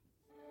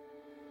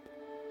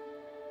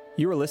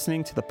You are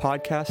listening to the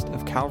podcast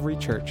of Calvary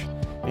Church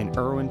in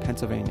Irwin,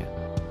 Pennsylvania.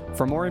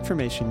 For more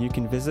information, you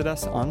can visit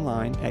us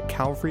online at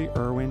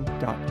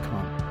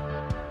calvaryirwin.com.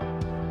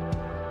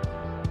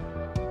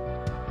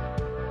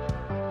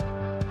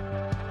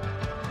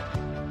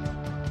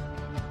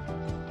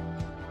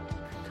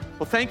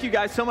 Well, thank you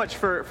guys so much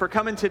for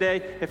coming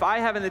today. If I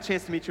haven't had the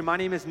chance to meet you, my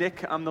name is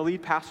Nick. I'm the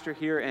lead pastor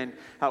here, and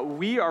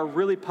we are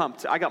really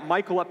pumped. I got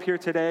Michael up here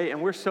today,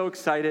 and we're so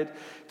excited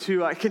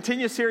to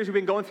continue a series we've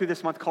been going through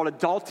this month called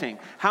Adulting.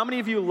 How many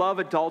of you love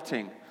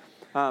adulting?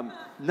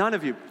 None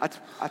of you. That's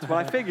what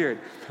I figured.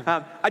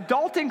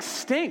 Adulting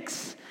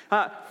stinks.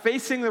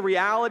 Facing the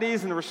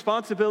realities and the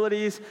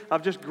responsibilities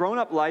of just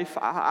grown-up life.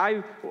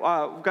 I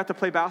got to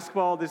play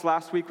basketball this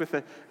last week with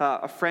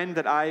a friend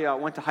that I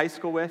went to high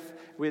school with.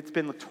 It's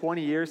been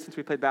 20 years since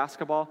we played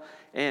basketball.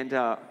 And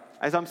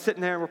as I'm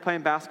sitting there and we're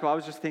playing basketball, I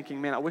was just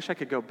thinking, man, I wish I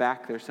could go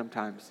back there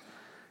sometimes.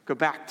 Go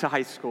back to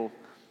high school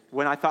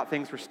when I thought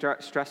things were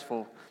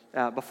stressful.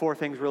 Before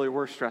things really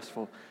were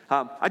stressful.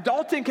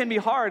 Adulting can be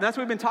hard, and that's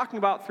what we've been talking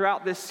about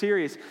throughout this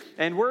series.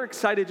 And we're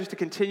excited just to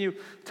continue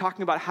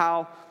talking about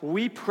how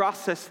we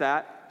process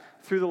that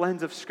through the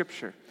lens of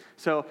Scripture.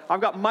 So I've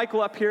got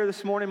Michael up here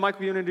this morning.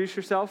 Michael, you introduce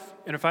yourself?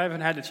 And if I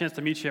haven't had the chance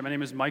to meet you yet, my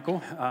name is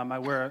Michael. I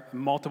wear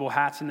multiple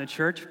hats in the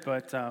church,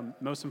 but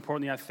most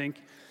importantly, I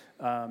think,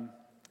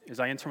 is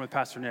I intern with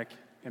Pastor Nick.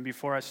 And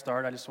before I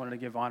start, I just wanted to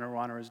give honor where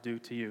honor is due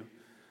to you.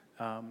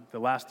 The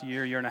last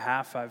year and a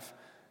half, I've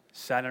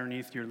sat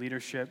underneath your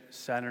leadership,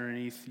 sat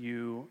underneath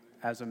you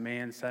as a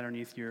man, sat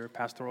underneath your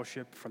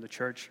pastoralship from the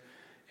church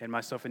and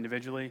myself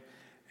individually.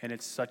 And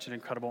it's such an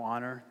incredible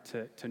honor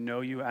to know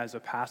you as a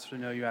pastor, to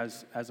know you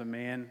as a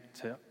man,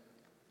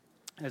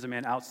 as a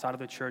man outside of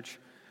the church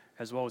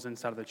as well as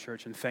inside of the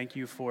church. And thank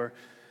you for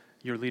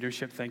your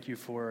leadership. Thank you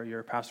for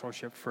your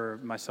pastoralship for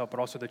myself,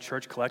 but also the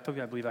church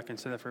collectively. I believe I can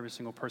say that for every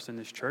single person in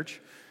this church.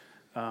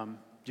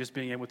 Just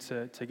being able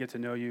to get to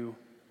know you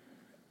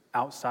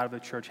outside of the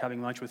church,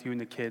 having lunch with you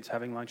and the kids,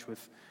 having lunch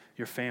with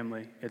your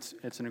family.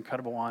 It's an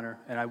incredible honor,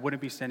 and I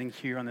wouldn't be standing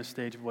here on this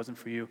stage if it wasn't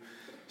for you.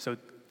 So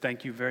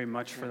thank you very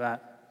much for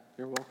that.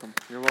 You're welcome.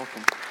 You're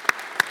welcome.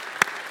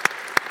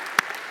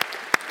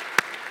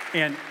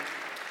 And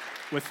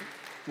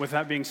with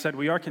that being said,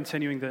 we are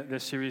continuing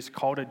this series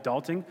called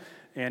Adulting,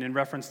 and in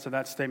reference to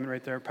that statement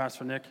right there,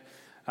 Pastor Nick,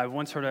 I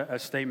once heard a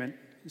statement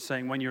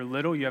saying, when you're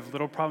little, you have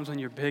little problems. When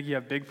you're big, you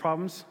have big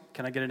problems.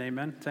 Can I get an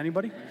amen to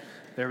anybody?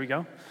 There we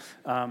go.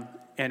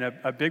 And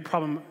a big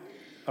problem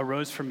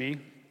arose for me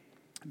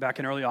back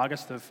in early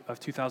August of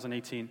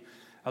 2018.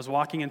 I was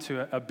walking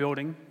into a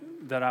building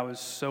that I was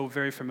so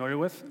very familiar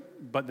with,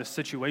 but the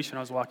situation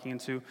I was walking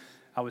into,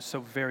 I was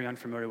so very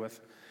unfamiliar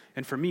with.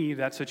 And for me,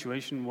 that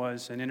situation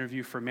was an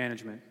interview for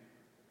management.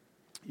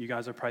 You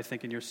guys are probably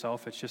thinking to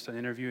yourself, it's just an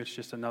interview, it's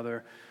just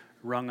another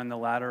rung on the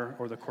ladder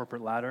or the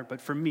corporate ladder.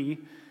 But for me,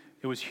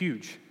 it was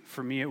huge.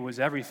 For me, it was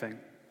everything.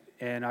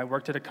 And I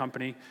worked at a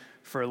company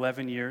for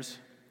 11 years,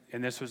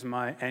 and this was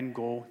my end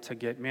goal to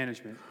get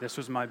management. This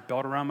was my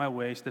belt around my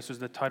waist. This was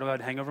the title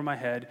I'd hang over my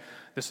head.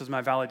 This was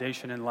my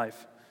validation in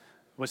life,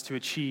 was to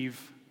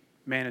achieve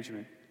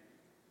management.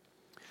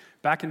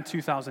 Back in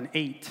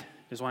 2008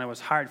 is when I was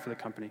hired for the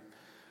company,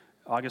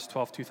 August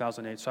 12,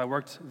 2008. So I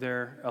worked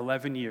there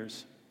 11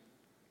 years.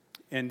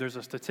 And there's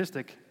a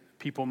statistic,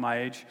 people my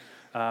age,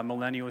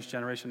 millennials,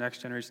 Generation X,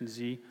 Generation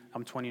Z,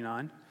 I'm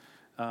 29,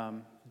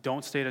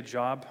 don't stay at a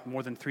job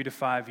more than 3 to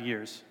 5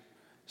 years.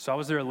 So I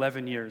was there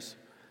 11 years.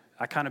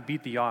 I kind of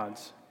beat the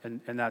odds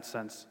in that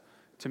sense.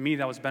 To me,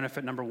 that was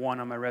benefit number one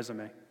on my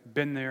resume.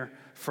 Been there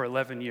for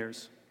 11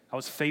 years. I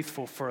was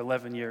faithful for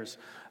 11 years.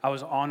 I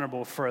was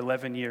honorable for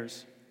 11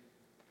 years.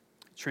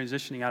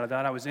 Transitioning out of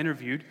that, I was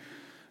interviewed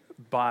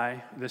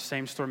by the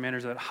same store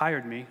manager that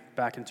hired me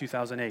back in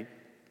 2008.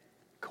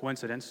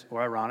 Coincidence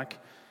or ironic,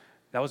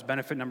 that was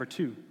benefit number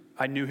two.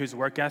 I knew his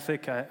work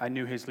ethic. I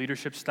knew his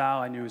leadership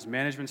style. I knew his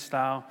management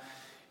style.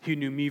 He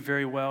knew me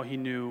very well. He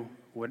knew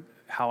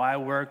how I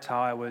worked,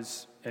 how I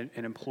was an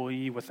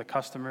employee with the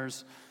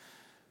customers.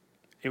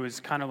 It was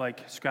kind of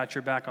like scratch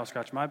your back, I'll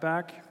scratch my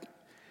back.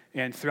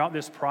 And throughout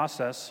this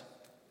process,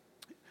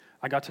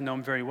 I got to know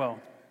him very well.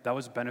 That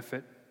was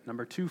benefit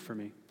number two for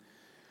me.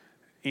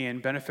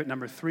 And benefit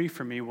number three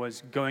for me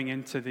was going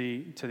into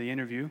the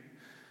interview,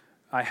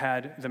 I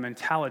had the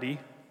mentality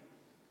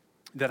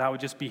that I would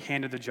just be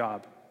handed the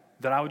job,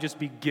 that I would just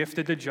be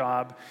gifted the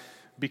job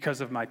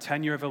because of my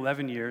tenure of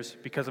 11 years,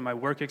 because of my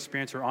work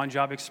experience or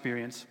on-job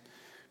experience,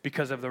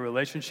 because of the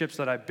relationships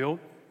that I built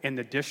in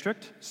the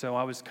district. So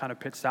I was kind of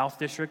Pitt South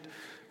district.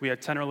 We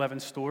had 10 or 11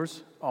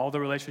 stores. All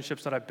the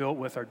relationships that I built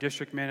with our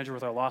district manager,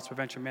 with our loss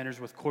prevention managers,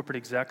 with corporate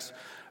execs,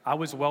 I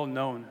was well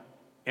known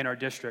in our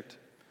district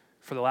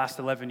for the last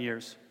 11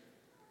 years.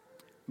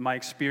 My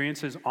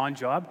experiences on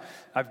job,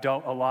 I've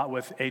dealt a lot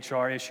with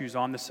HR issues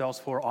on the sales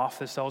floor, off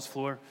the sales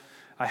floor.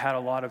 I had a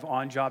lot of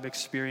on-job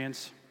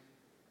experience.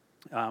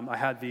 I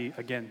had the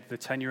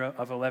tenure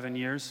of 11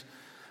 years.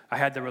 I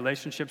had the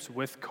relationships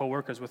with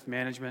coworkers, with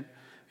management.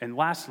 And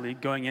lastly,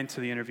 going into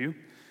the interview,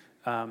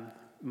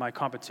 my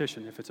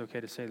competition, if it's okay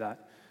to say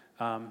that,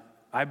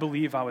 I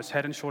believe I was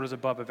head and shoulders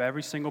above of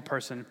every single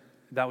person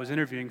that was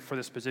interviewing for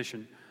this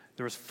position.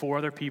 There was 4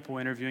 other people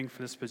interviewing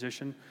for this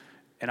position,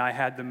 and I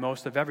had the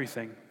most of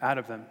everything out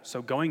of them.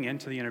 So going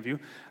into the interview,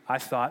 I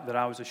thought that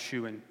I was a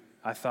shoo-in.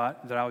 I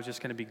thought that I was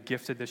just going to be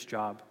gifted this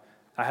job.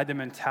 I had the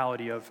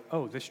mentality of,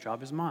 oh, this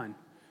job is mine.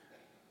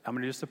 I'm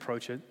going to just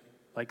approach it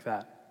like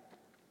that.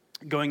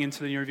 Going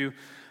into the interview,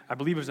 I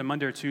believe it was a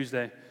Monday or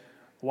Tuesday,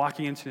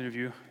 walking into the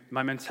interview,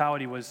 my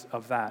mentality was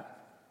of that.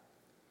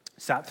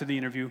 Sat through the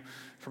interview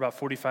for about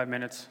 45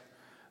 minutes,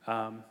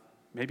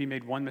 maybe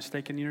made one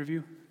mistake in the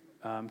interview,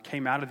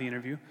 came out of the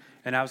interview,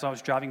 and as I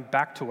was driving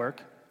back to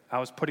work, I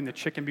was putting the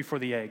chicken before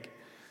the egg.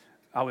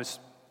 I was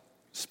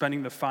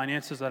spending the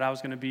finances that I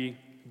was going to be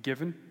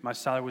given. My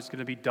salary was going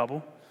to be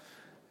double,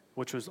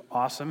 which was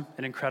awesome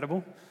and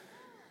incredible.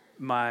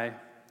 My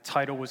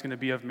title was going to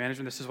be of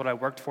management. This is what I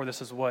worked for.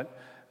 This is what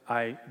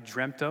I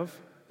dreamt of.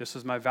 This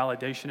was my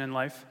validation in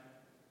life.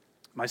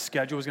 My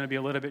schedule was going to be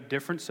a little bit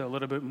different, so a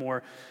little bit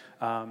more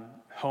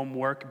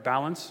homework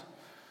balance.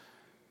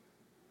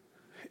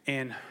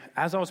 And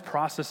as I was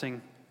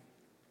processing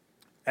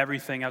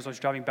everything, as I was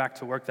driving back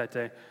to work that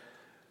day,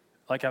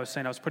 like I was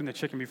saying, I was putting the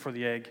chicken before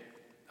the egg.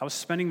 I was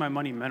spending my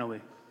money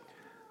mentally.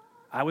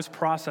 I was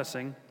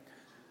processing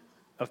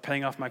of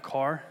paying off my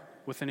car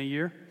within a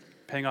year,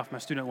 paying off my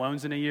student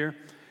loans in a year,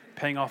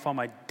 paying off all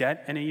my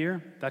debt in a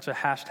year. That's a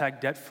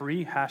hashtag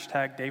debt-free,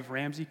 hashtag Dave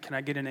Ramsey. Can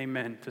I get an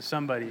amen to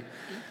somebody?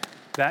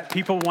 That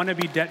people want to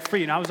be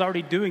debt-free, and I was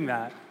already doing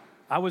that.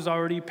 I was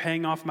already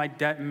paying off my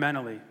debt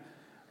mentally.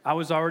 I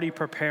was already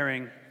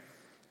preparing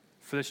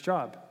for this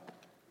job.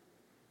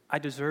 I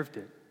deserved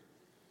it.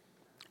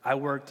 I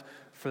worked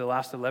for the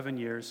last 11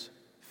 years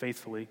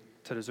faithfully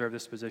to deserve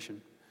this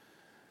position.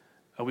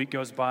 A week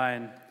goes by,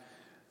 and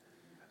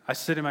I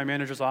sit in my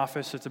manager's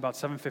office. It's about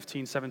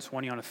 7:15,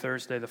 7:20 on a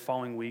Thursday the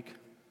following week,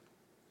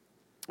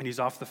 and he's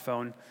off the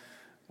phone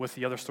with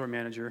the other store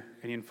manager,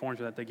 and he informs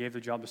me that they gave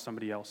the job to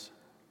somebody else.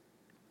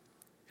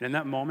 And in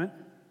that moment,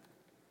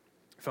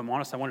 if I'm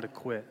honest, I wanted to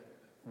quit,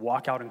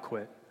 walk out and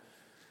quit.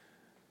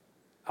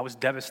 I was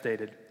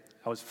devastated.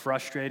 I was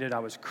frustrated. I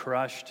was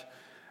crushed.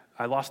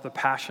 I lost the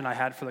passion I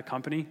had for the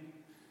company,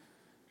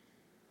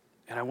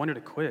 and I wanted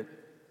to quit.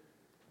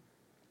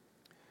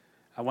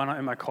 I went out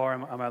in my car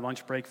on my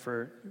lunch break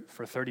for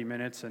 30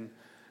 minutes, and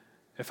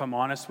if I'm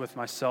honest with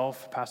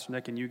myself, Pastor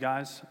Nick, and you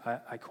guys,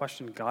 I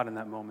questioned God in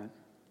that moment.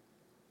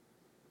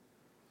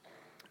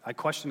 I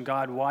questioned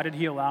God, why did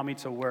he allow me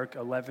to work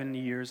 11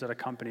 years at a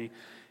company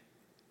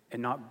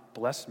and not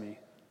bless me?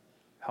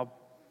 How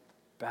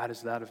bad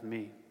is that of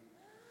me?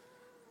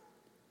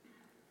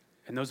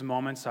 In those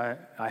moments, I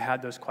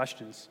had those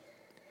questions.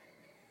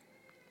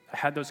 I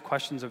had those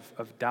questions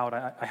of doubt.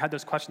 I had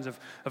those questions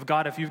of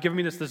God, if you've given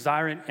me this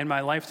desire in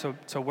my life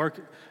to work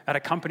at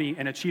a company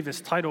and achieve this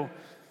title,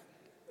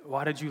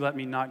 why did you let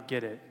me not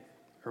get it?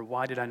 Or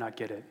why did I not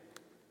get it?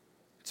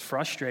 It's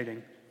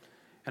frustrating.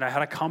 And I had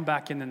to come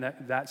back in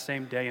that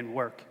same day and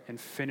work and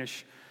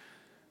finish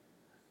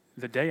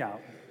the day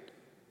out.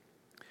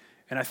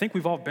 And I think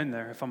we've all been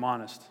there, if I'm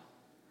honest.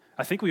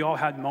 I think we all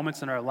had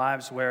moments in our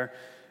lives where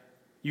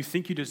you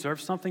think you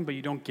deserve something, but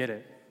you don't get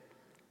it.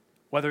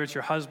 Whether it's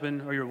your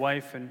husband or your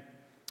wife, and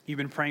you've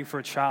been praying for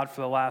a child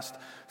for the last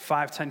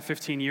 5, 10,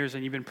 15 years,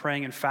 and you've been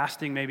praying and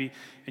fasting maybe,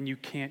 and you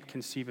can't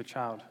conceive a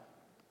child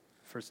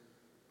for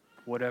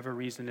whatever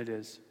reason it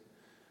is.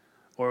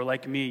 Or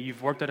like me,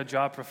 you've worked at a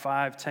job for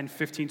 5, 10,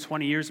 15,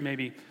 20 years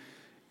maybe,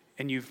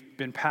 and you've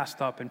been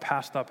passed up and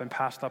passed up and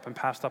passed up and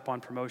passed up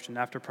on promotion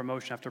after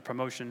promotion after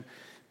promotion,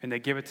 and they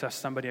give it to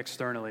somebody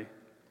externally.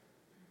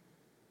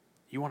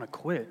 You want to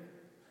quit.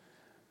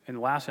 And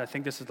lastly, I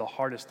think this is the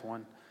hardest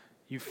one.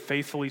 You've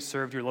faithfully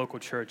served your local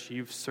church.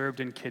 You've served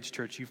in kids'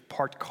 church. You've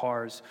parked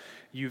cars.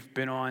 You've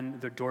been on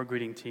the door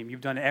greeting team.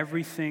 You've done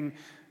everything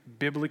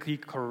biblically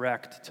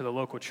correct to the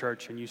local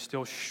church, and you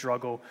still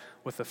struggle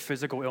with a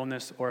physical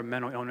illness or a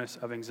mental illness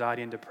of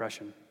anxiety and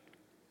depression.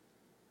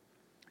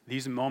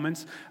 These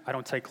moments, I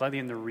don't take lightly,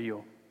 and they're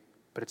real,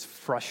 but it's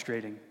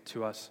frustrating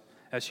to us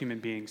as human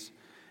beings.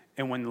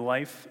 And when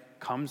life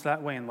comes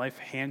that way and life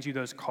hands you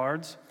those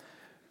cards,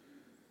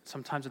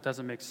 sometimes it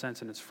doesn't make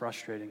sense and it's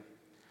frustrating.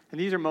 And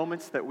these are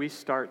moments that we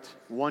start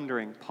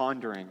wondering,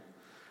 pondering,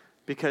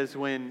 because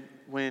when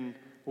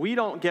we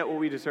don't get what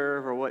we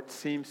deserve or what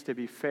seems to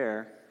be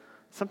fair,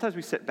 sometimes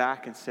we sit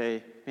back and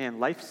say, man,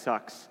 life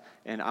sucks,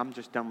 and I'm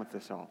just done with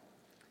this all.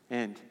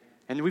 And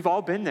we've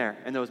all been there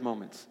in those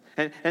moments.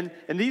 And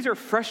these are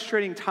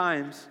frustrating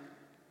times.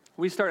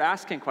 We start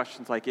asking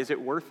questions like, is it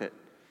worth it?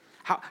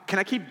 How can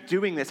I keep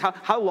doing this?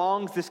 How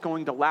long is this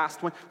going to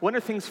last? When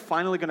are things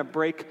finally going to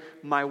break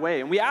my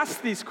way? And we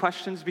ask these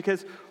questions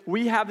because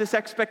we have this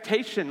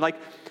expectation, like,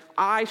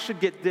 I should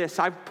get this.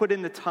 I've put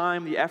in the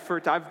time, the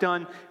effort. I've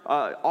done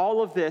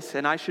all of this,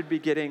 and I should be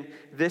getting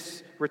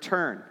this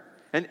return.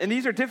 And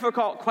these are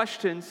difficult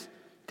questions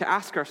to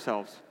ask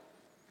ourselves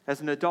as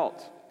an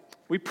adult.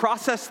 We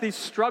process these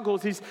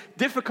struggles, these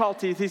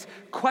difficulties, these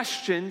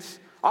questions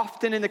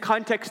often in the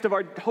context of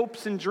our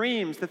hopes and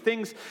dreams, the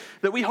things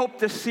that we hope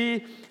to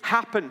see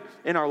happen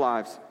in our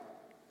lives.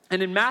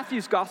 And in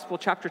Matthew's Gospel,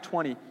 chapter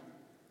 20,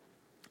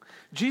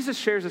 Jesus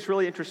shares this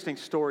really interesting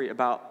story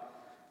about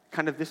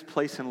kind of this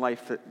place in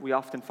life that we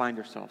often find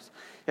ourselves.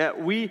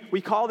 We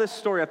call this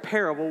story a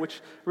parable,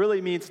 which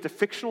really means it's a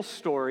fictional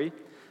story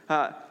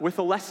with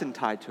a lesson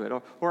tied to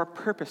it or a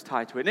purpose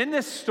tied to it. And in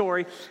this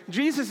story,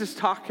 Jesus is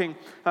talking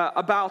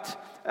about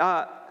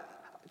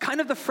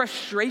kind of the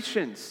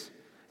frustrations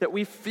that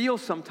we feel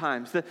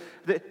sometimes, the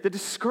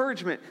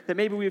discouragement that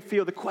maybe we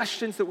feel, the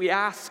questions that we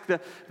ask,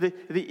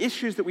 the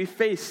issues that we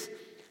face.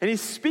 And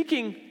he's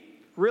speaking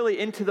really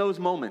into those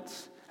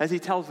moments as he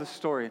tells this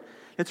story.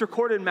 It's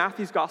recorded in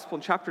Matthew's Gospel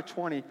in chapter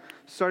 20,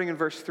 starting in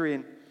verse 3.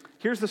 And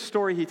here's the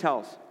story he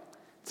tells. It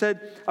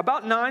said,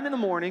 about 9 in the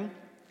morning,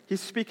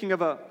 he's speaking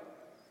of a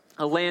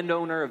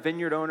landowner, a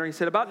vineyard owner. He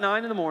said, about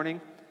 9 in the morning,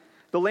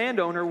 the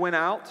landowner went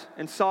out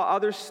and saw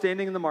others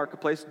standing in the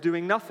marketplace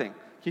doing nothing.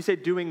 Can you say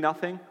doing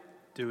nothing?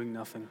 Doing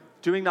nothing.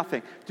 Doing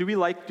nothing. Do we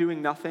like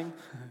doing nothing?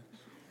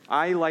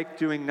 I like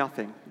doing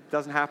nothing. It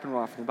doesn't happen real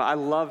often, but I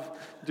love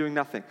doing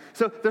nothing.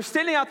 So they're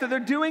standing out there, they're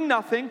doing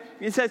nothing.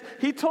 He says,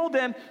 he told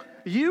them,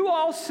 you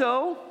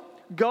also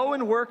go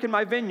and work in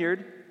my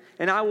vineyard,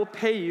 and I will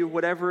pay you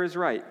whatever is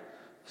right.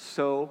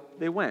 So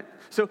they went.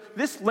 So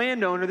this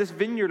landowner, this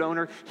vineyard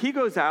owner, he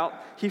goes out,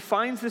 he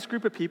finds this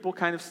group of people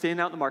kind of standing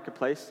out in the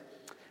marketplace,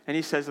 and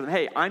he says to them,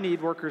 hey, I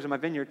need workers in my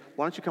vineyard.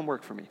 Why don't you come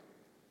work for me?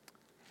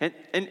 And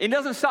it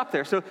doesn't stop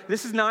there. So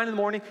this is 9 in the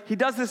morning. He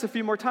does this a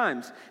few more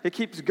times. It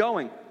keeps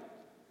going.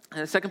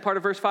 And the second part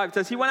of verse 5, it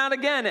says, he went out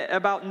again at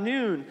about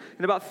noon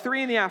and about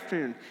 3 in the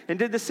afternoon and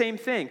did the same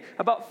thing.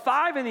 About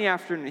 5 in the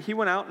afternoon, he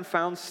went out and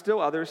found still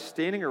others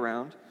standing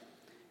around.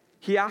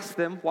 He asked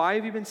them, why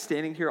have you been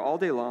standing here all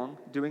day long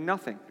doing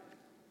nothing?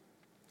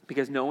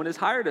 Because no one has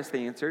hired us,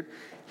 they answered.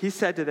 He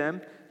said to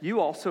them, you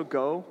also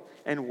go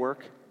and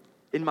work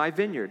in my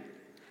vineyard.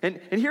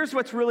 And here's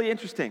what's really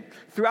interesting.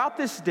 Throughout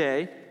this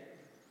day,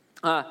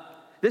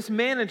 this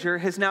manager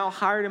has now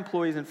hired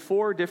employees in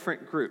 4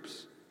 different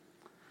groups.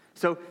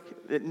 So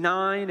at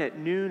 9, at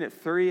noon, at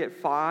 3, at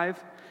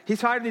 5,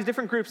 he's hired these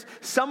different groups.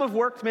 Some have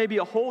worked maybe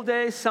a whole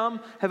day. Some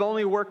have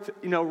only worked,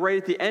 right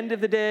at the end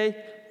of the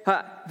day.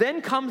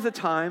 Then comes the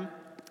time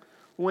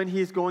when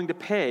he's going to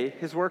pay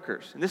his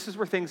workers. And this is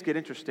where things get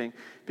interesting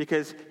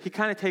because he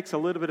kind of takes a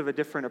little bit of a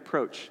different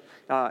approach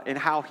in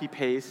how he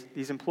pays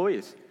these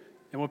employees.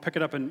 And we'll pick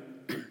it up in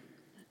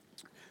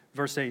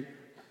verse 8.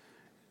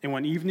 And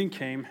when evening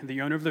came,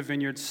 the owner of the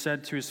vineyard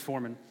said to his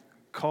foreman,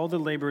 call the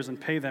laborers and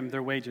pay them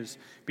their wages,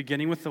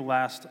 beginning with the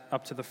last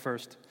up to the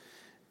first.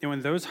 And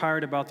when those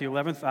hired about the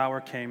 11th hour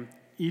came,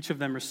 each of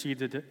them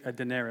received a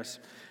denarius.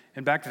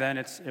 And back then,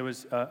 it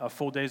was a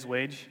full day's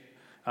wage.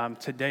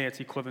 Today, it's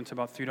equivalent to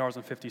about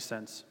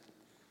 $3.50.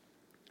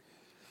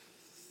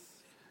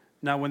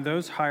 Now, when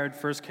those hired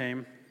first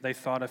came, they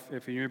thought,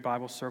 if in your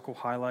Bible, circle,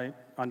 highlight,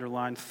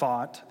 underline,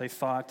 they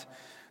thought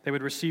they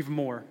would receive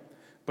more.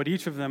 But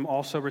each of them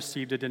also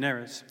received a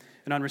denarius.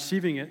 And on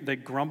receiving it, they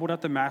grumbled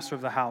at the master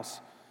of the house,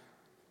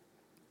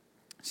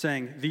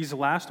 saying, these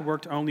last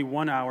worked only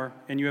 1 hour,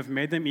 and you have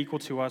made them equal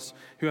to us,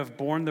 who have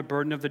borne the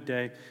burden of the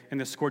day in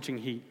the scorching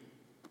heat.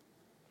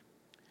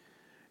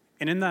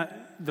 And in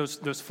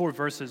those 4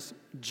 verses,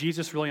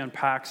 Jesus really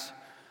unpacks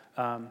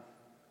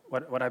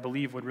what I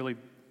believe would really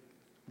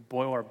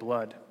boil our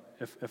blood,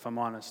 if I'm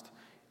honest.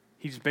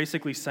 He's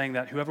basically saying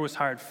that whoever was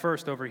hired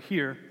first over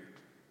here,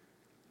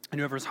 and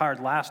whoever was hired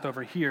last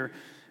over here,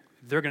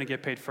 they're going to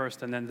get paid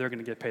first, and then they're going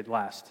to get paid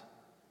last.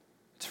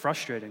 It's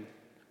frustrating.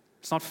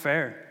 It's not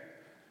fair.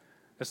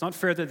 It's not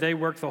fair that they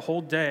work the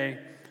whole day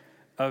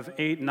of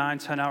 8, 9,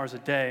 10 hours a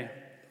day,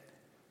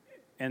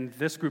 and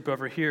this group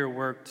over here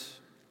worked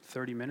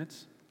 30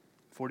 minutes,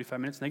 45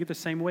 minutes, and they get the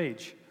same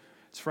wage.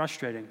 It's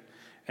frustrating.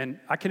 And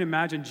I can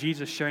imagine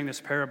Jesus sharing this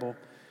parable,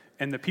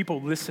 and the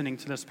people listening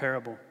to this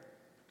parable,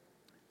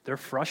 they're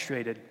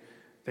frustrated.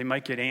 They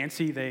might get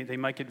antsy. They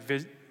might get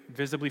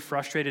visibly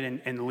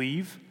frustrated and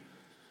leave.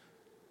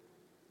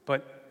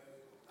 But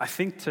I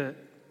think to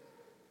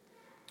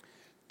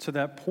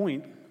that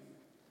point,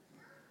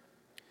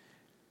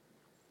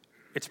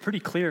 it's pretty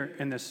clear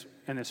in this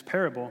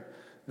parable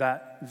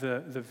that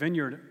the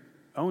vineyard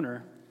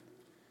owner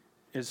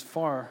is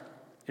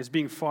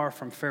being far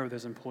from fair with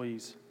his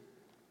employees.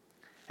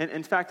 And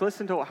in fact,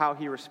 listen to how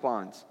he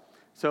responds.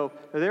 So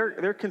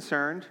they're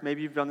concerned.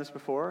 Maybe you've done this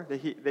before.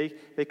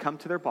 They come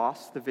to their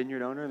boss, the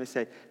vineyard owner, and they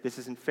say, this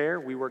isn't fair.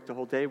 We worked the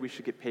whole day. We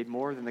should get paid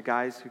more than the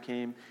guys who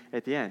came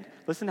at the end.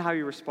 Listen to how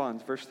he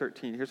responds. Verse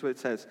 13. Here's what it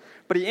says.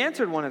 But he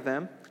answered one of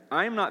them,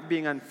 I am not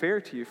being unfair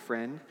to you,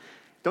 friend.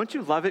 Don't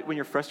you love it when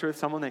you're frustrated with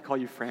someone, they call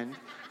you friend?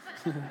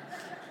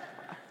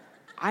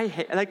 I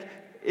hate,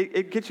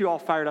 it gets you all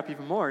fired up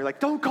even more. You're like,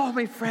 don't call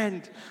me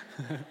friend.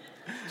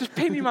 Just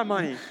pay me my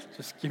money.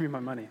 Just give me my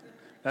money.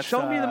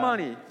 Show me the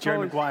money. Jerry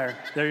Maguire.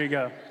 There you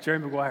go. Jerry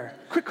Maguire.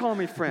 Quit calling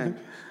me friend.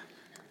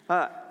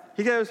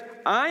 He goes,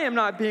 I am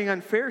not being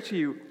unfair to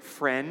you,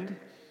 friend.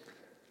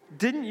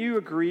 Didn't you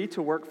agree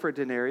to work for a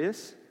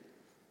denarius?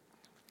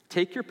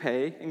 Take your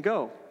pay and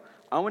go.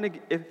 I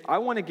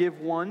want to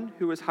give one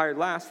who was hired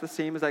last the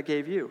same as I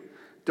gave you.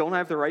 Don't I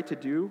have the right to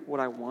do what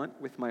I want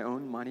with my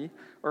own money?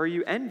 Or are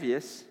you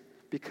envious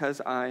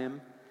because I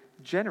am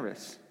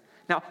generous?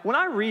 Now, when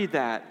I read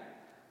that,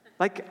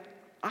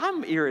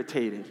 I'm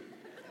irritated.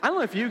 I don't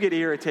know if you get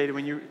irritated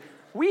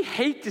we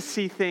hate to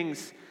see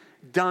things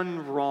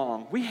done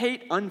wrong. We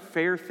hate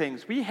unfair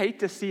things. We hate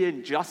to see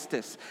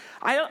injustice.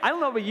 I don't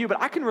know about you,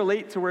 but I can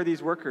relate to where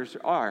these workers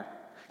are.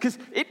 Because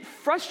it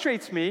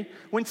frustrates me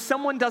when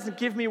someone doesn't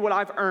give me what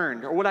I've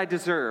earned or what I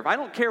deserve. I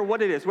don't care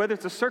what it is, whether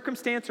it's a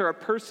circumstance or a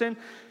person.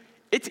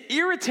 It's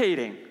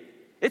irritating.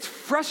 It's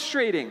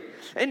frustrating.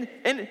 And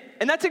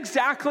that's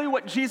exactly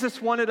what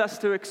Jesus wanted us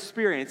to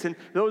experience, and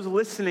those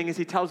listening as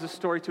he tells his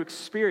story to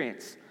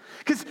experience.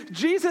 Because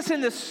Jesus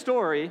in this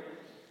story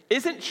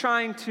isn't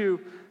trying to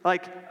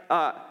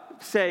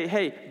say,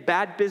 hey,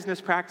 bad business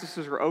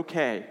practices are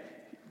okay.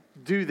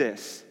 Do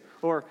this.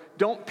 Or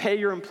don't pay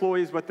your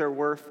employees what they're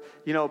worth,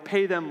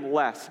 pay them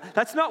less.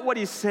 That's not what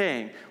he's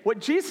saying. What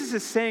Jesus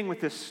is saying with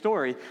this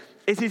story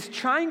is he's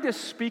trying to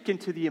speak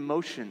into the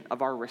emotion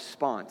of our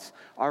response,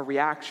 our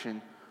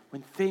reaction,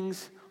 when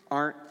things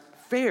aren't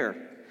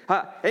fair.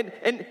 And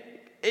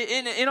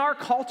in our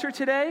culture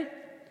today,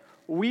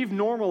 we've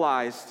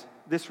normalized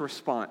this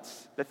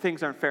response, that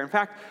things aren't fair. In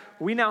fact,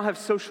 we now have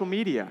social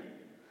media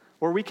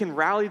where we can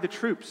rally the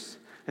troops,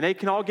 and they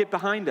can all get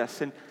behind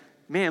us. And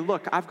man,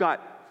 look, I've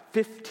got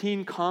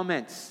 15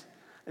 comments,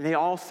 and they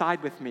all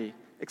side with me,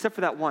 except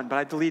for that one, but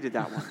I deleted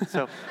that one.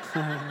 So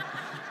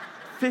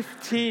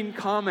 15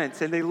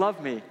 comments, and they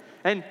love me.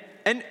 And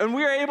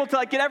we are able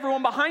to get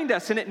everyone behind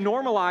us, and it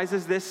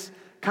normalizes this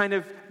kind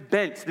of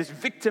bent, this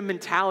victim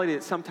mentality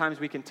that sometimes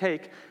we can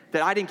take,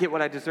 that I didn't get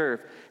what I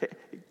deserve.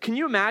 Can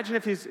you imagine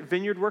if these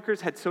vineyard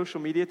workers had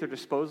social media at their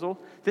disposal?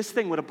 This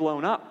thing would have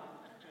blown up.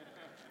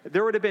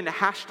 There would have been a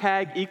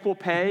hashtag equal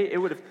pay. It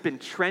would have been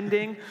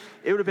trending.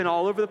 It would have been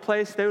all over the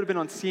place. They would have been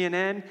on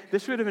CNN.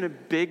 This would have been a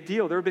big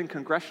deal. There would have been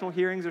congressional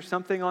hearings or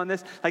something on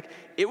this.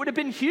 It would have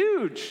been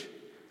huge.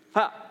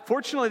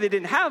 Fortunately, they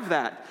didn't have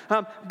that.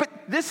 But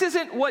this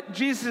isn't what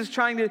Jesus is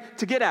trying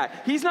to get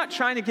at. He's not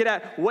trying to get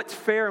at what's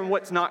fair and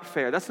what's not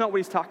fair. That's not what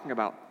he's talking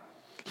about.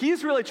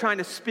 He's really trying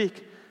to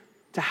speak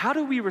to how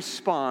do we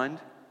respond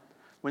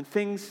when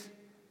things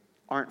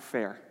aren't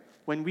fair,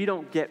 when we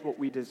don't get what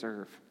we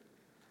deserve.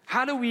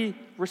 How do we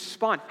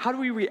respond? How do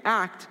we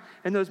react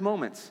in those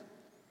moments?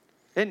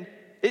 And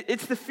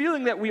it's the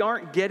feeling that we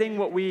aren't getting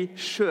what we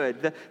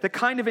should, the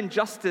kind of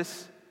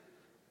injustice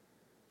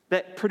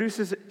that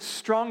produces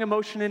strong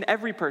emotion in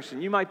every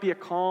person. You might be a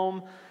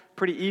calm,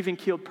 pretty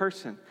even-keeled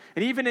person.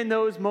 And even in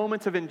those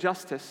moments of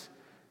injustice,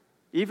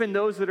 even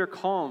those that are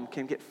calm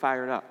can get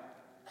fired up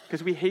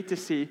because we hate to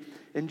see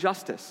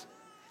injustice.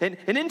 And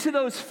into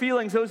those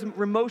feelings, those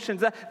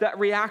emotions, that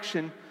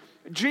reaction,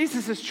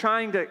 Jesus is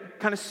trying to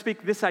kind of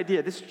speak this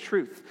idea, this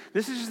truth.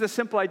 This is just a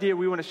simple idea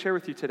we want to share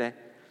with you today.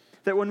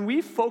 That when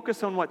we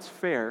focus on what's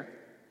fair,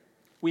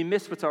 we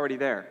miss what's already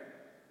there.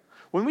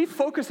 When we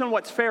focus on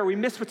what's fair, we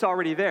miss what's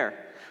already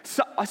there.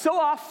 So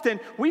often,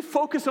 we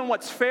focus on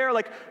what's fair,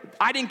 like,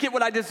 I didn't get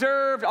what I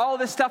deserved, all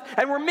this stuff,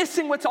 and we're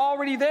missing what's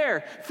already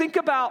there. Think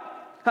about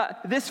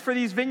this for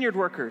these vineyard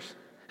workers.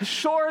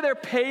 Sure, their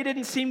pay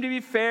didn't seem to be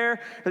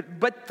fair,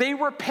 but they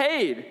were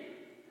paid.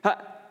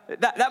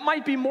 That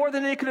might be more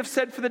than they could have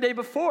said for the day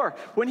before.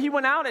 When he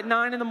went out at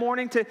 9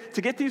 a.m.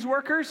 to get these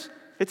workers,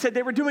 it said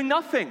they were doing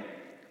nothing.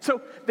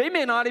 So they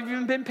may not have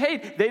even been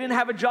paid. They didn't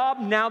have a job,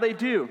 now they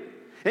do.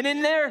 And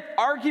in their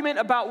argument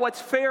about what's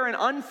fair and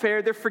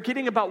unfair, they're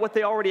forgetting about what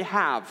they already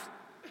have.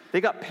 They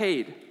got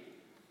paid.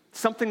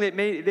 Something that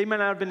they might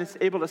not have been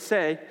able to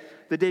say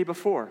the day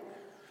before.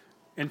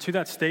 And to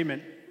that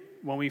statement,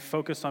 when we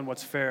focus on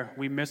what's fair,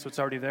 we miss what's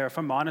already there. If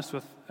I'm honest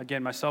with,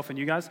 again, myself and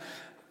you guys,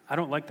 I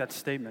don't like that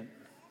statement.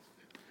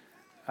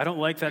 I don't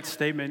like that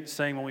statement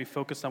saying when we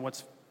focus on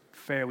what's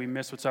fair, we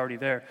miss what's already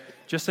there.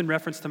 Just in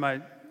reference to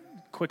my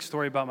quick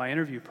story about my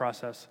interview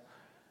process,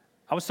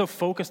 I was so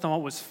focused on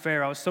what was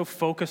fair. I was so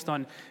focused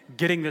on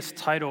getting this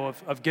title,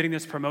 of getting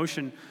this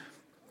promotion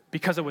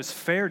because it was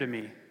fair to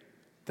me,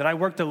 that I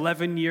worked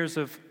 11 years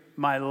of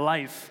my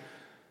life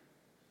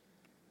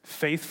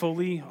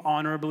faithfully,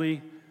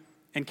 honorably,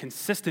 and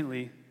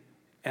consistently,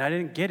 and I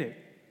didn't get it.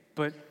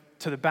 But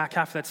to the back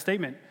half of that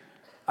statement,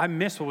 I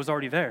missed what was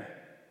already there.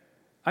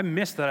 I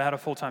missed that I had a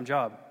full-time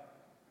job.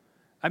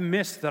 I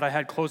missed that I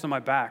had clothes on my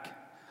back.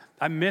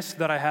 I missed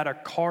that I had a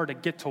car to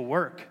get to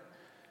work.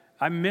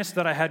 I missed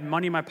that I had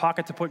money in my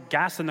pocket to put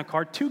gas in the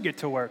car to get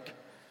to work.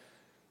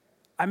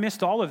 I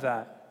missed all of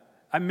that.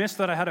 I missed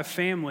that I had a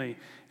family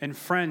and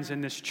friends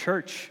in this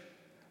church.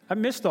 I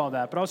missed all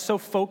that, but I was so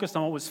focused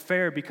on what was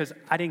fair because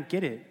I didn't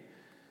get it.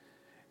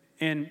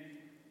 And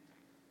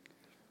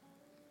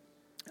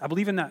I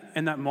believe in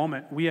that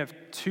moment, we have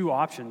two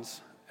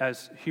options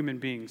as human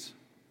beings.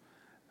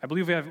 I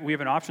believe we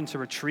have an option to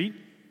retreat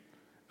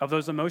of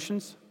those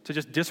emotions, to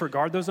just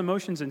disregard those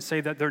emotions and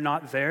say that they're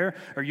not there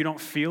or you don't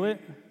feel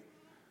it.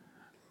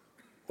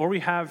 Or we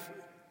have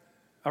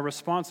a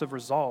response of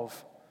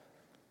resolve.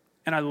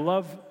 And I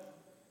love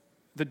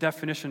the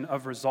definition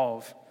of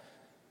resolve.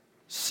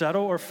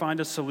 Settle or find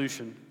a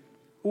solution.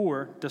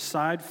 or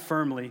decide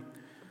firmly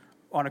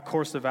on a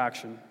course of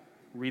action.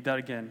 Read that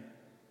again.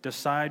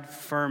 Decide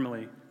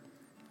firmly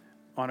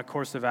on a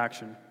course of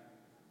action.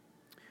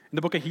 In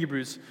the book of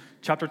Hebrews,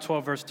 chapter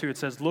 12, verse 2, it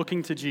says,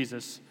 looking to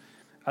Jesus.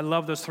 I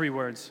love those three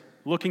words.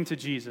 Looking to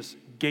Jesus,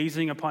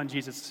 gazing upon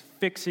Jesus,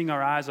 fixing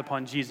our eyes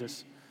upon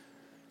Jesus,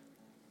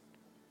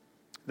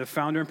 the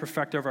founder and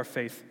perfecter of our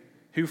faith,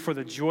 who for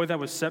the joy that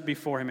was set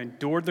before him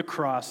endured the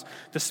cross,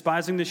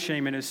 despising the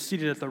shame, and is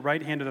seated at the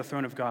right hand of the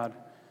throne of God.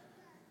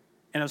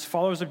 And as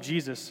followers of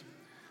Jesus,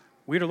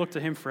 we are to look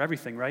to him for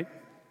everything, right?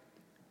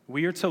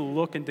 We are to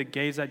look and to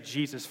gaze at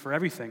Jesus for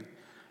everything.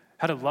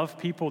 How to love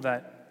people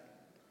that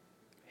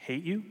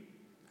hate you,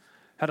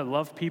 how to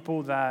love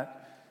people that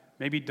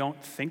maybe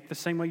don't think the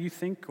same way you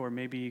think, or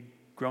maybe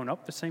grown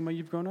up the same way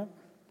you've grown up,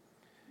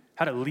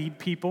 how to lead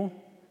people,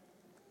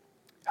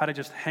 how to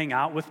just hang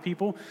out with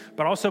people,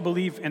 but also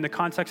believe in the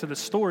context of the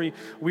story,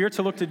 we are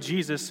to look to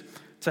Jesus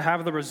to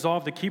have the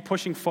resolve to keep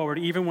pushing forward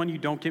even when you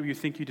don't get what you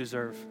think you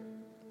deserve.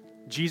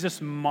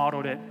 Jesus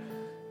modeled it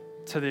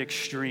to the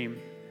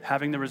extreme,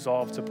 having the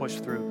resolve to push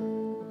through.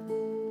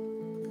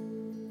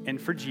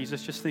 And for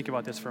Jesus, just think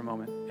about this for a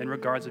moment in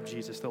regards of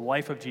Jesus, the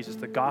life of Jesus,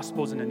 the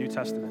Gospels in the New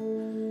Testament.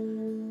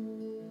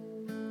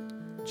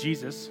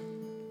 Jesus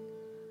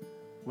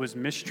was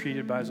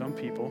mistreated by his own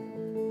people,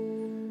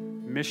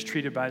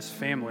 mistreated by his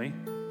family,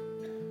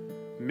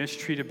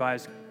 mistreated by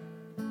his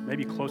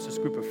maybe closest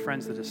group of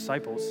friends, the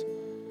disciples.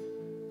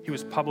 He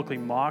was publicly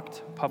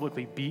mocked,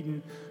 publicly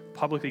beaten,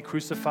 publicly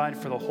crucified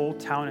for the whole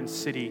town and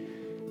city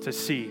to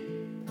see.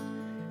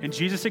 And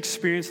Jesus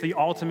experienced the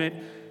ultimate,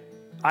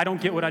 I don't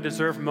get what I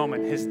deserve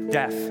moment, his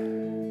death.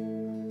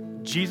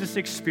 Jesus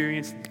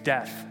experienced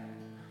death.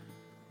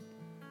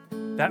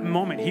 That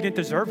moment, he didn't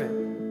deserve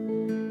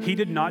it. He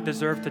did not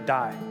deserve to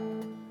die.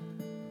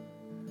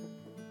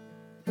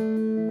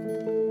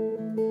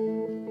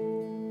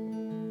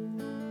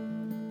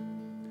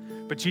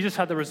 But Jesus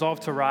had the resolve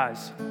to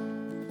rise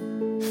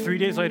 3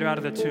 days later out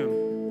of the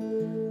tomb.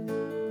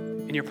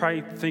 And you're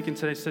probably thinking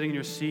today, sitting in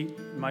your seat,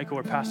 Michael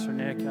or Pastor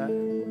Nick,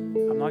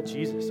 I'm not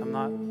Jesus. I'm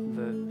not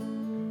the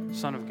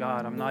Son of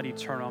God. I'm not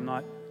eternal. I'm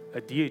not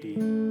a deity.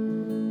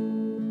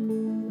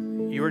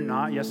 You are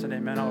not. Yes and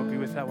amen. I'll agree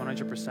with that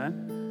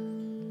 100%.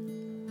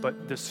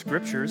 But the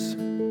scriptures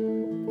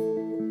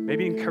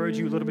maybe encourage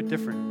you a little bit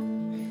different.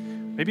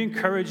 Maybe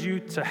encourage you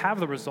to have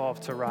the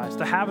resolve to rise,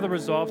 to have the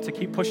resolve to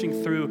keep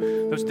pushing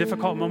through those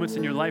difficult moments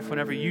in your life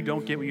whenever you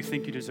don't get what you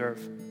think you deserve.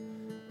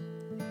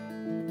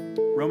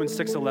 Romans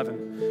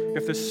 6:11,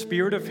 if the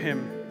spirit of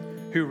him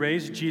who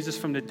raised Jesus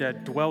from the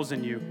dead dwells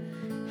in you,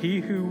 he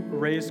who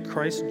raised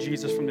Christ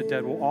Jesus from the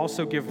dead will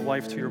also give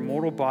life to your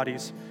mortal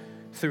bodies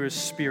through his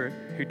spirit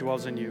who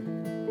dwells in you.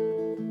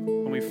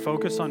 When we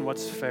focus on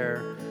what's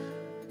fair,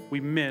 we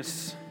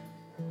miss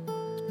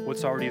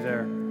what's already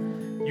there.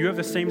 You have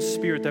the same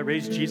spirit that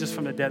raised Jesus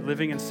from the dead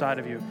living inside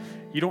of you.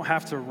 You don't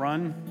have to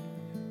run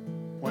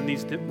when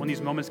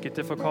these moments get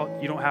difficult.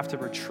 You don't have to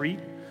retreat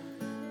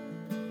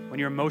when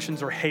your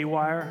emotions are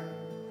haywire.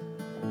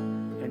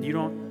 And you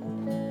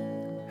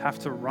don't have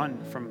to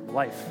run from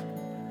life.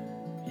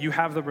 You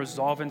have the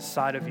resolve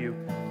inside of you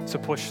to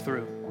push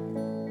through.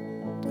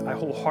 I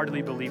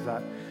wholeheartedly believe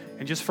that.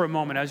 And just for a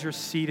moment, as you're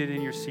seated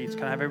in your seats,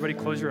 can I have everybody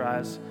close your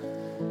eyes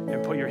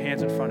and put your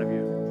hands in front of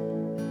you?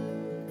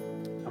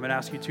 I'm going to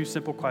ask you two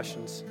simple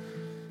questions.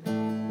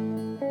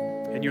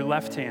 In your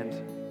left hand,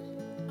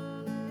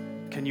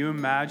 can you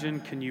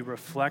imagine, can you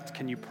reflect,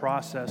 can you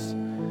process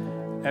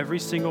every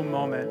single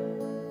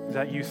moment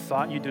that you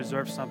thought you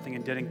deserved something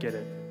and didn't get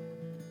it?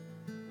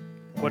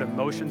 What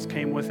emotions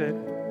came with it?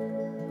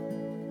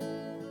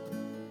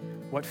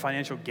 What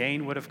financial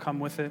gain would have come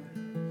with it?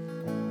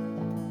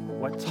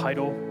 What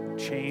title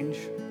change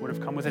would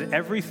have come with it?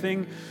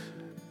 Everything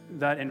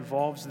that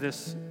involves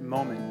this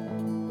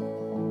moment.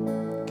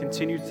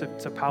 Continue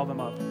to pile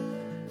them up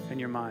in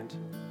your mind.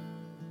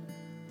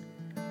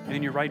 And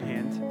in your right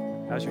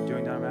hand, as you're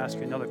doing that, I'm going to ask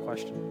you another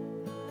question.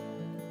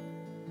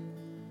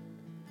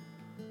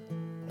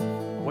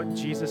 What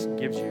Jesus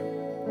gives you,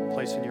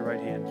 place in your right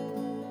hand.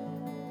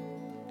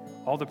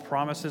 All the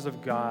promises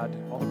of God,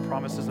 all the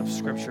promises of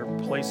Scripture,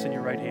 place in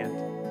your right hand.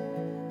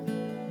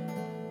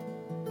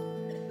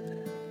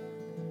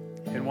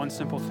 And one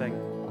simple thing,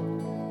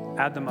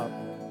 add them up.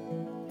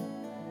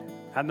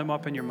 Add them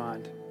up in your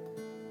mind.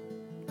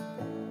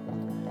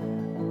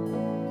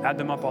 Add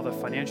them up all the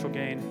financial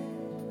gain.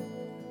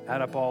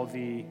 Add up all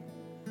the,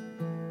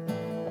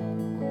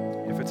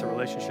 if it's a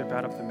relationship,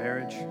 add up the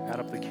marriage, add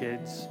up the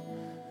kids.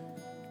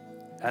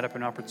 Add up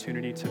an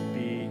opportunity to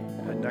be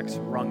the next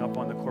rung up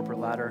on the corporate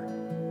ladder.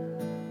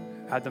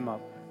 Add them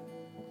up.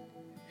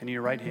 And in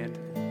your right hand,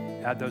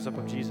 add those up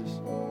of Jesus.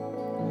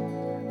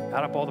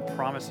 Add up all the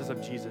promises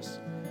of Jesus.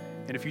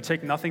 And if you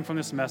take nothing from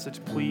this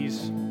message,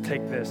 please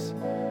take this,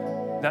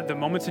 that the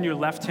moments in your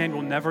left hand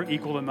will never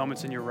equal the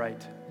moments in your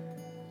right.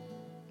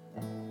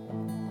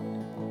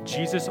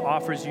 Jesus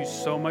offers you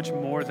so much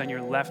more than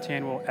your left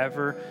hand will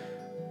ever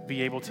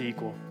be able to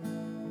equal.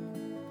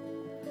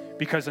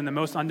 Because in the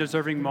most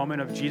undeserving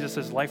moment of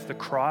Jesus' life, the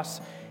cross,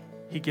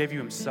 He gave you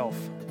himself.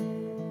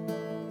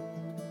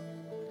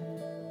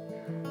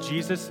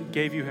 Jesus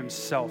gave you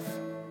himself.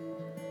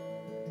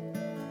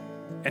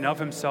 And of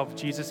himself,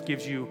 Jesus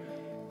gives you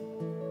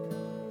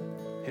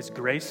his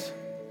grace.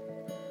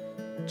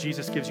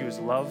 Jesus gives you his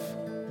love.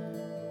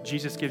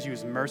 Jesus gives you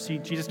his mercy.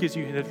 Jesus gives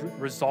you his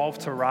resolve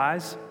to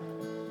rise.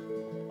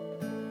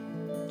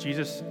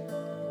 Jesus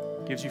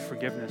gives you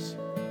forgiveness.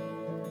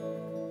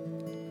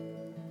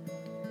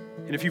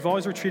 And if you've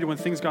always retreated when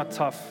things got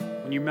tough,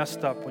 when you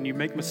messed up, when you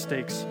make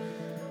mistakes,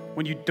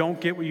 when you don't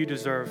get what you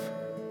deserve,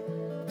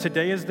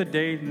 today is the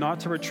day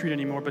not to retreat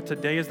anymore, but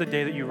today is the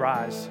day that you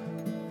rise.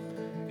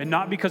 And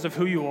not because of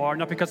who you are,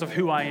 not because of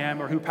who I am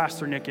or who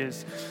Pastor Nick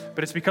is,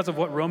 but it's because of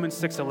what Romans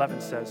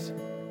 6:11 says.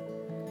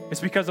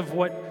 It's because of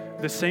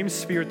what the same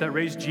Spirit that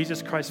raised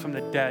Jesus Christ from the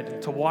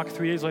dead to walk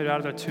 3 days later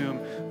out of the tomb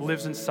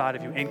lives inside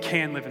of you and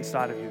can live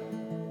inside of you.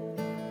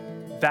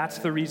 That's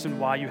the reason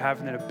why you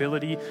have an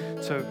ability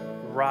to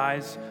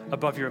rise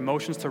above your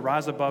emotions, to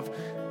rise above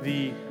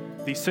the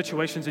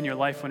situations in your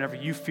life whenever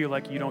you feel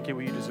like you don't get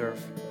what you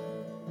deserve.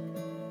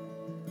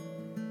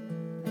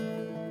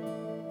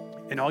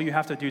 And all you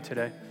have to do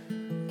today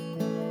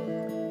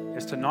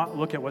is to not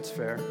look at what's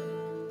fair,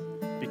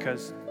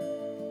 because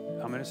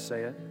I'm going to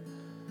say it.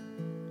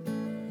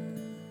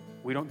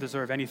 We don't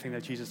deserve anything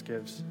that Jesus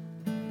gives.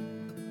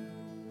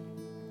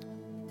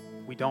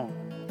 We don't.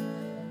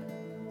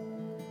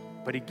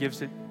 But he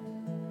gives it,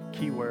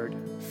 keyword,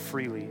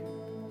 freely.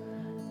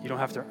 You don't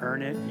have to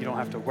earn it. You don't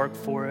have to work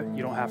for it.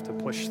 You don't have to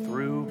push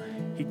through.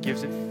 He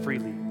gives it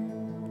freely.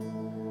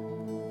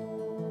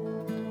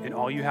 And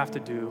all you have to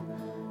do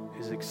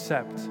is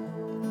accept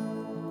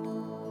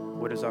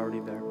what is already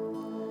there.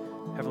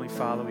 Heavenly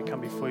Father, we come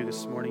before you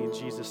this morning in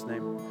Jesus'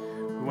 name.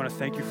 We want to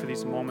thank you for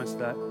these moments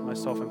that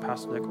myself and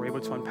Pastor Nick were able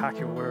to unpack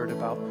your word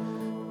about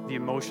the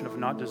emotion of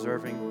not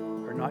deserving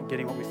or not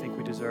getting what we think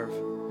we deserve.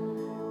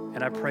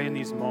 And I pray in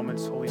these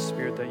moments, Holy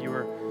Spirit, that you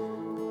are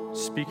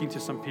speaking to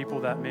some people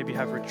that maybe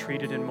have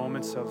retreated in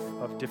moments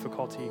of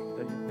difficulty,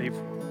 that they've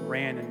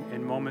ran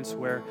in moments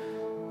where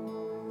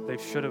they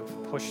should have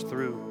pushed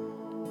through.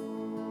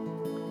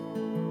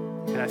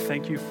 And I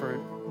thank you for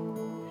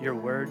your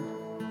word.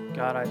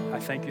 God, I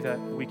thank you that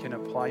we can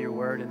apply your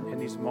word in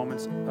these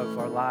moments of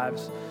our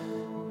lives,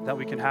 that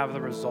we can have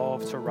the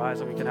resolve to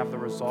rise, and we can have the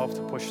resolve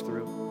to push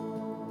through.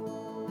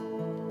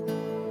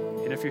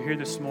 And if you're here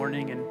this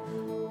morning and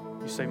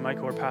you say,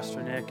 Michael or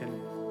Pastor Nick, and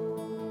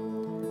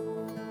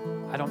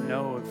I don't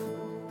know of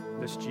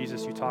this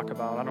Jesus you talk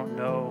about, I don't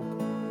know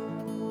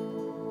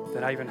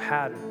that I even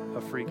had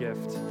a free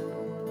gift,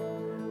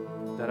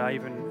 that I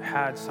even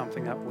had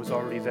something that was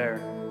already there.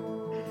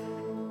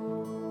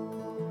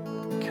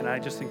 Can I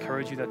just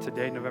encourage you that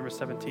today, November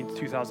 17th,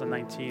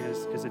 2019,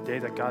 is a day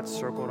that God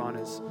circled on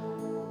his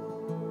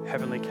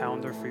heavenly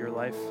calendar for your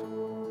life?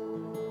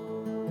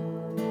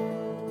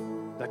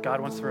 That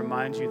God wants to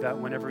remind you that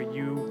whenever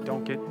you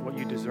don't get what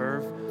you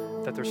deserve,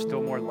 that there's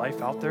still more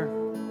life out there,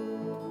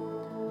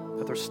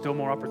 that there's still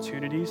more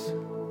opportunities.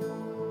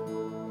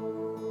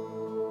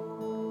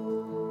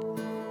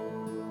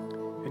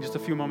 In just a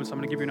few moments, I'm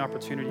going to give you an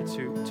opportunity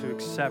to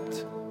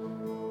accept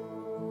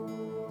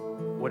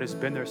what has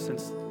been there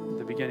since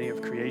the beginning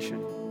of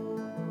creation,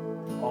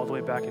 all the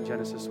way back in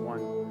Genesis 1,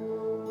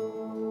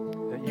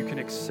 that you can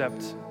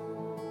accept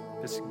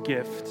this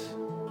gift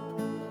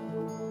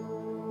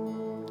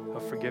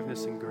of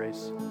forgiveness and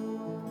grace.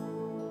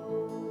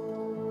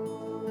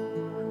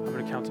 I'm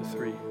going to count to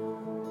 3.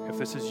 If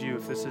this is you,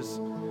 if this is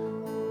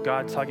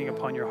God tugging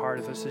upon your heart,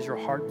 if this is your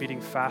heart beating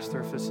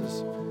faster, if this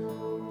is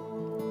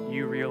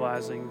you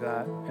realizing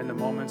that in the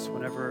moments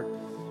whenever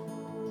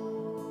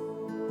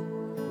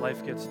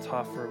life gets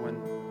tough, or when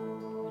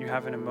you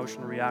have an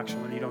emotional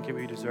reaction, when you don't get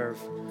what you deserve,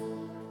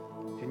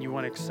 and you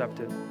want to accept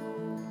it,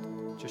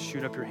 just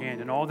shoot up your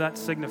hand. And all that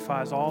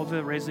signifies, all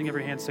the raising of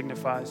your hand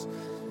signifies,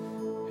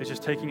 is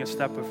just taking a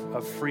step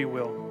of free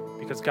will,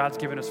 because God's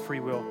given us free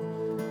will.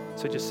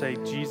 So just say,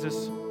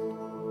 Jesus,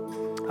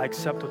 I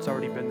accept what's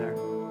already been there.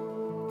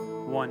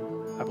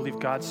 1, I believe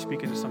God's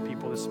speaking to some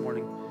people this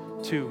morning.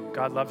 2,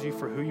 God loves you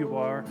for who you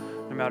are,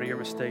 no matter your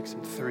mistakes.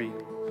 And 3,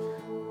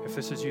 if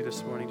this is you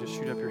this morning, just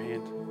shoot up your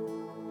hand.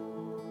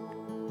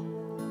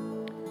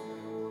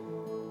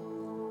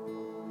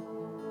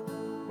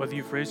 Whether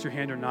you've raised your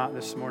hand or not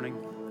this morning,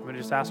 I'm going to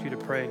just ask you to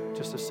pray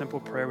just a simple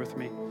prayer with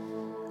me.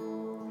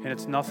 And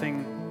it's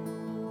nothing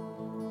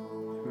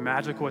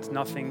magical, it's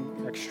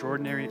nothing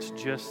extraordinary, it's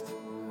just,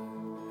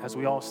 as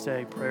we all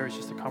say, prayer is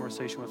just a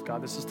conversation with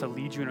God. This is to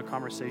lead you in a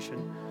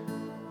conversation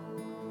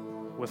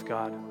with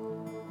God.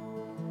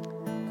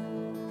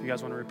 If you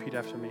guys want to repeat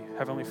after me.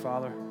 Heavenly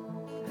Father,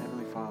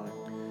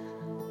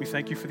 we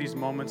thank you for these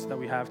moments that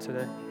we have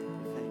today.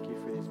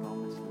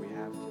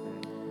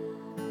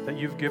 That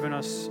you've given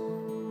us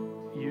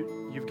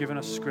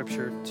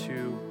scripture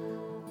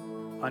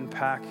to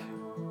unpack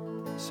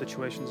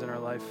situations in our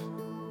life.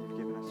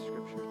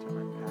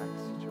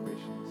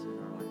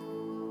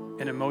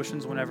 And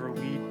emotions whenever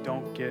we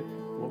don't get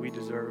what we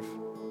deserve.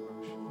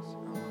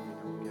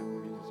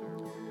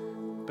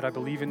 But I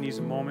believe in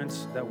these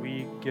moments that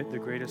we get the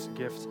greatest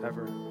gift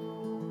ever.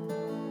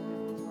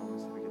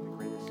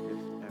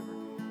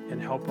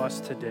 And help us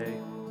today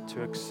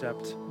to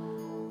accept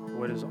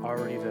what is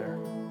already there.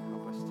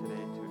 Help us today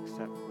to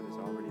accept what is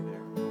already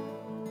there.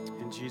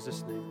 In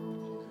Jesus' name.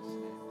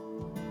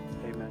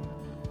 Amen.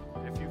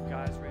 If you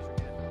guys raise your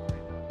hand.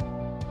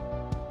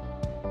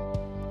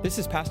 This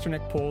is Pastor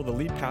Nick Poole, the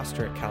lead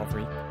pastor at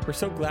Calvary. We're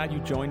so glad you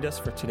joined us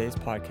for today's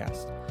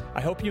podcast.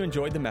 I hope you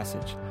enjoyed the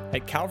message.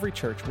 At Calvary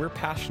Church, we're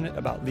passionate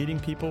about leading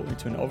people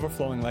into an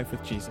overflowing life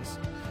with Jesus.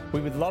 We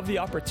would love the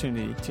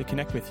opportunity to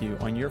connect with you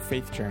on your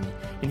faith journey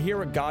and hear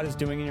what God is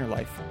doing in your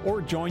life,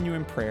 or join you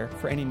in prayer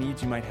for any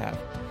needs you might have.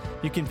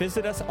 You can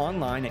visit us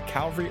online at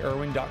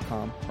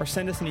calvaryirwin.com or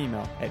send us an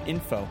email at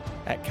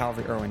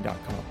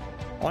info@calvaryirwin.com.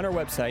 On our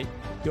website,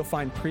 you'll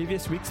find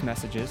previous week's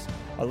messages,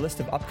 a list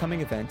of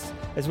upcoming events,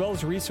 as well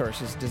as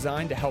resources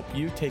designed to help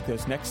you take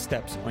those next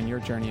steps on your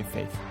journey of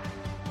faith.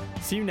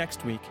 See you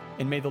next week,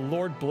 and may the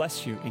Lord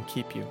bless you and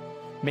keep you.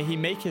 May He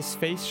make His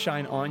face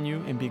shine on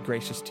you and be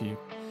gracious to you.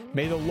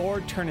 May the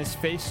Lord turn His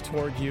face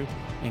toward you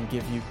and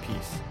give you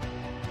peace.